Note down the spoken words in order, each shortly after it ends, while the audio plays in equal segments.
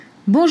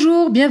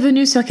Bonjour,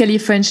 bienvenue sur Cali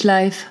French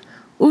Life.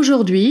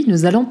 Aujourd'hui,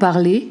 nous allons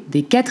parler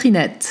des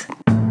Catherinettes.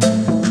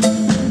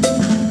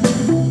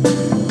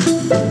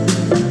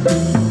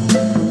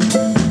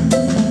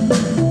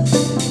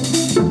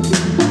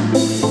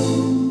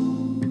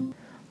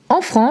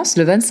 En France,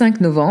 le 25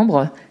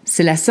 novembre,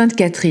 c'est la Sainte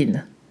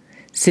Catherine.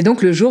 C'est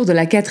donc le jour de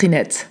la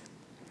Catherinette.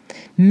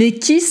 Mais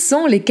qui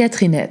sont les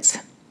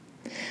Catherinettes ?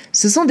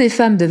 Ce sont des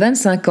femmes de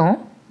 25 ans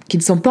qui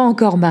ne sont pas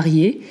encore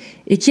mariées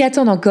et qui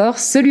attendent encore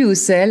celui ou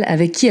celle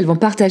avec qui elles vont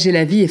partager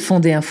la vie et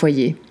fonder un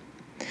foyer.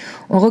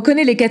 On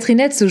reconnaît les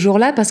Catherinettes ce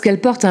jour-là parce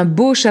qu'elles portent un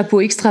beau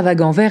chapeau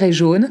extravagant vert et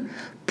jaune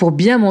pour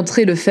bien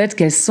montrer le fait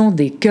qu'elles sont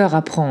des cœurs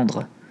à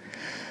prendre.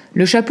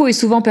 Le chapeau est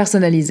souvent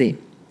personnalisé.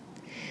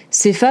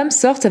 Ces femmes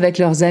sortent avec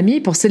leurs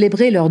amis pour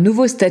célébrer leur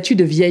nouveau statut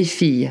de vieille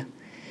fille.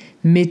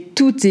 Mais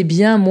tout est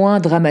bien moins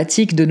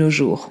dramatique de nos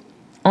jours.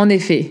 En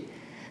effet,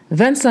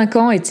 25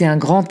 ans était un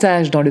grand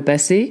âge dans le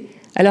passé,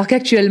 alors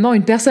qu'actuellement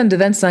une personne de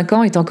 25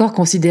 ans est encore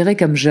considérée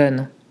comme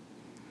jeune.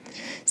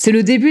 C'est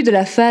le début de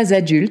la phase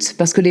adulte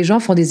parce que les gens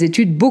font des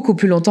études beaucoup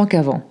plus longtemps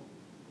qu'avant.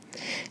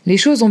 Les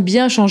choses ont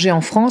bien changé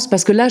en France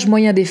parce que l'âge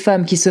moyen des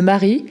femmes qui se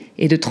marient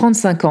est de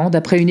 35 ans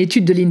d'après une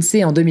étude de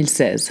l'INSEE en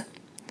 2016.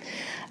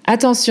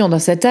 Attention, dans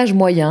cet âge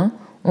moyen,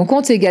 on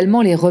compte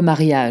également les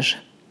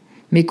remariages.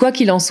 Mais quoi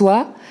qu'il en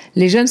soit,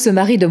 les jeunes se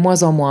marient de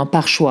moins en moins,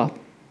 par choix.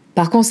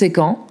 Par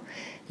conséquent,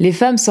 les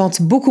femmes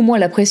sentent beaucoup moins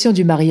la pression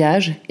du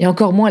mariage et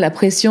encore moins la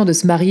pression de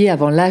se marier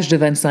avant l'âge de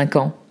 25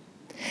 ans.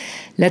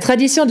 La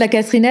tradition de la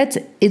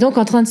Catherinette est donc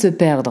en train de se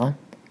perdre,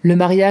 le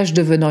mariage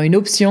devenant une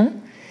option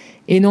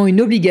et non une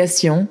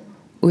obligation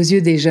aux yeux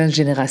des jeunes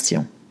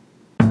générations.